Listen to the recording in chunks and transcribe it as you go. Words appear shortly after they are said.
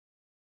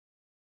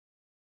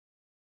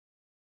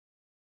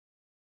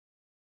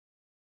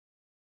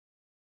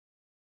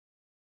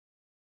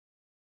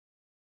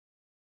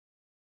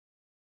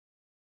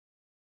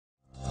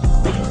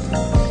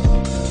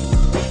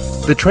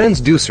The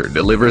transducer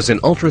delivers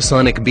an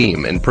ultrasonic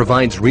beam and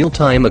provides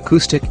real-time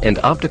acoustic and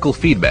optical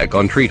feedback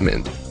on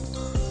treatment.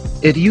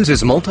 It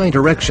uses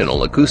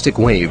multi-directional acoustic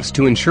waves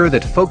to ensure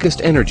that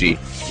focused energy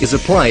is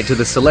applied to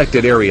the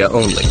selected area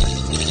only.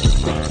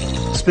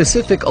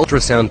 Specific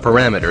ultrasound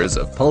parameters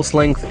of pulse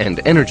length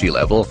and energy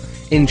level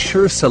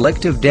ensure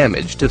selective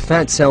damage to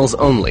fat cells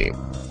only.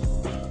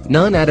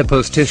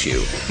 Non-adipose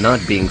tissue, not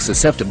being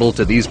susceptible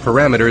to these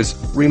parameters,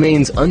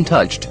 remains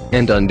untouched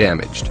and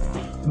undamaged.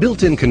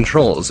 Built-in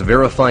controls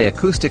verify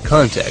acoustic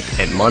contact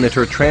and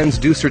monitor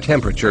transducer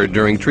temperature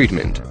during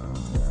treatment.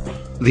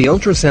 The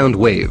ultrasound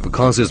wave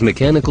causes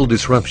mechanical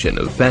disruption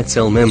of fat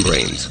cell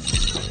membranes.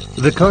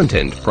 The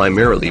content,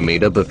 primarily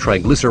made up of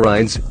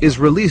triglycerides, is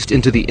released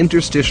into the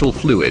interstitial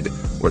fluid,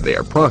 where they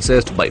are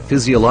processed by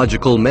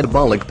physiological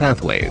metabolic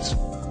pathways.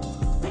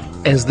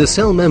 As the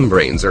cell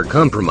membranes are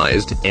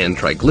compromised and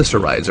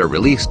triglycerides are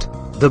released,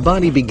 the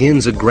body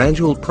begins a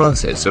gradual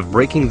process of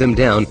breaking them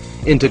down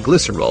into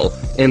glycerol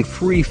and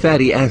free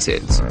fatty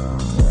acids.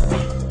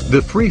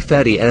 The free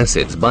fatty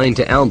acids bind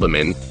to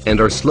albumin and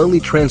are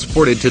slowly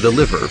transported to the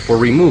liver for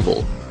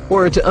removal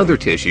or to other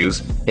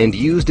tissues and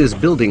used as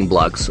building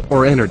blocks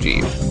or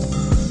energy.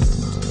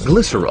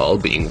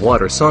 Glycerol, being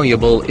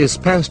water-soluble, is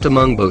passed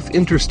among both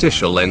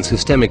interstitial and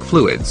systemic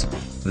fluids,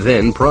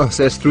 then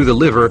processed through the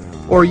liver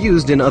or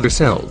used in other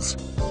cells.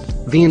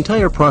 The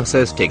entire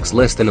process takes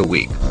less than a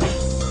week.